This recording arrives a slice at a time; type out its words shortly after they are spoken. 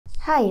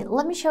Hi,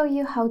 let me show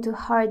you how to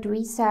hard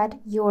reset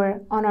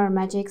your Honor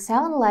Magic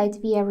 7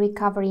 Lite via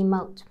recovery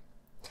mode.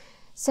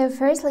 So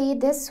firstly,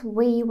 this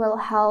way will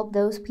help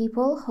those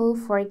people who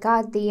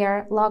forgot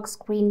their lock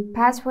screen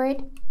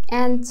password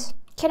and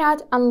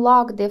cannot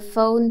unlock the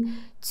phone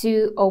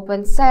to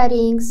open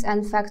settings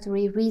and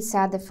factory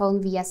reset the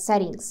phone via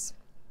settings.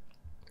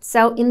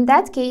 So in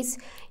that case,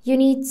 you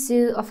need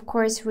to, of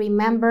course,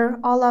 remember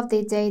all of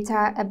the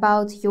data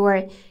about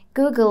your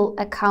Google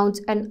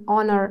account and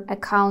Honor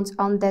account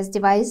on this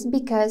device,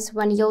 because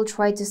when you'll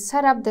try to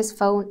set up this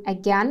phone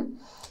again,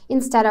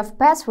 instead of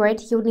password,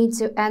 you need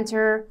to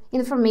enter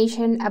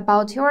information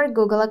about your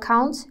Google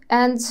account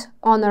and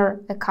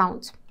Honor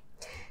account.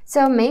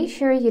 So make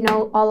sure you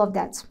know all of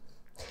that.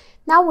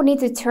 Now we need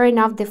to turn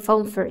off the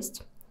phone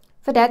first.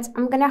 For that,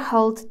 I'm gonna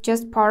hold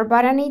just power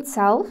button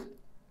itself.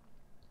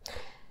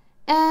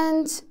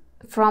 And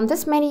from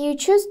this menu,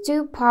 choose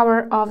to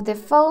power off the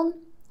phone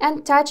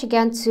and touch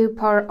again to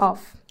power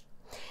off.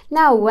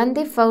 Now, when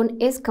the phone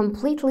is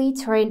completely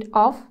turned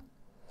off,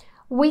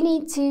 we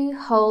need to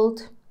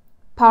hold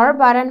power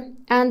button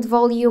and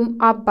volume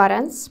up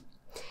buttons.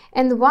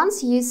 And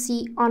once you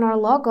see Honor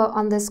logo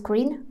on the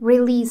screen,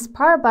 release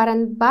power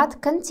button but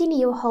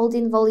continue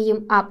holding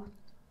volume up.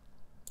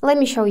 Let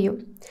me show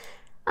you.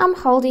 I'm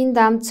holding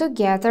them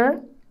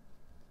together.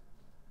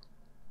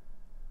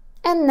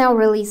 And now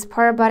release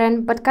power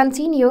button but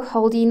continue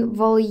holding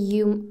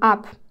volume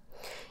up.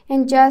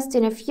 And just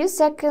in a few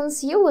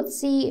seconds, you would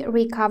see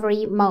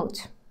recovery mode.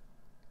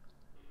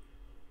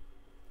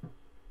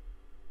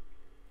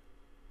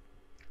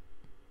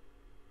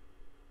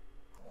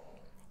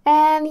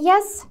 And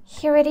yes,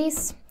 here it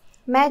is.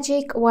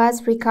 Magic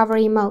was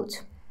recovery mode.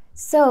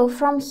 So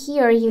from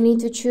here, you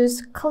need to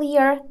choose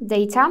clear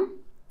data.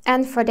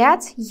 And for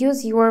that,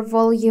 use your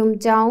volume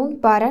down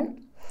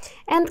button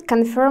and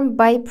confirm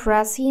by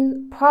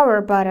pressing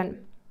power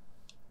button.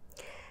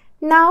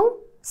 Now,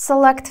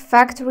 select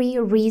factory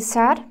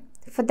reset.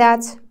 For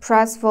that,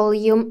 press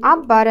volume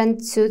up button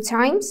 2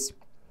 times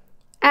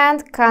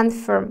and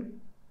confirm.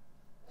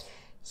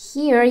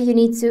 Here you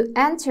need to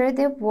enter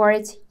the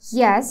word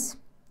yes,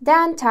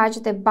 then touch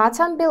the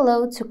button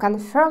below to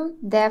confirm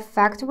the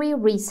factory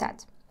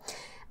reset.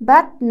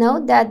 But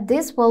note that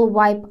this will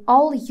wipe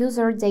all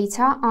user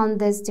data on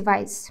this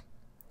device.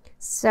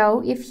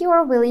 So if you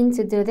are willing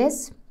to do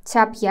this,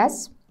 tap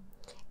yes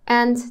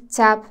and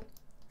tap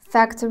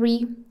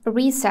factory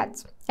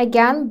reset,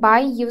 again by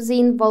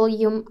using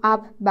volume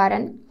up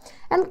button,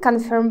 and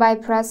confirm by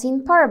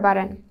pressing power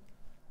button.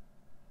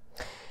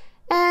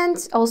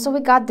 And also we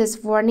got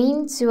this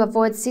warning: to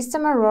avoid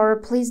system error,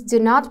 please do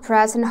not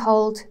press and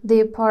hold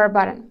the power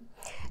button.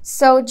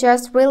 So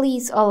just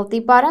release all of the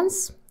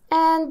buttons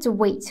and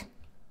wait.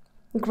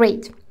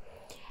 Great.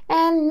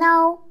 And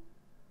now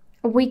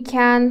we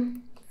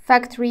can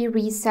factory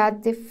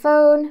reset the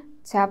phone,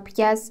 tap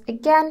yes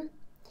again,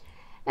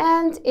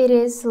 and it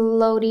is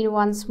loading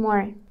once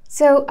more.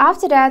 So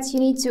after that, you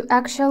need to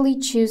actually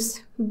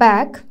choose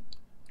back,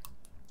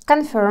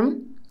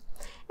 confirm,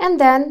 and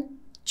then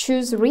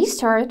choose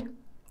restart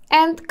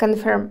and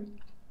confirm.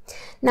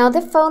 Now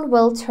the phone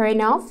will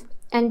turn off,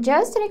 and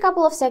just in a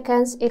couple of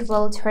seconds it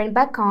will turn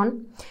back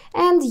on,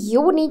 and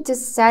you will need to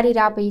set it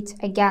up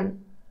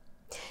again.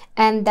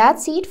 And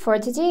that's it for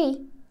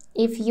today.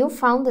 If you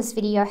found this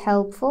video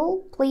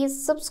helpful,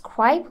 please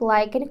subscribe,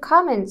 like, and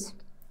comment.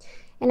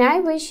 And I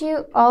wish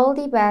you all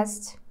the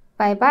best.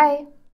 Bye bye.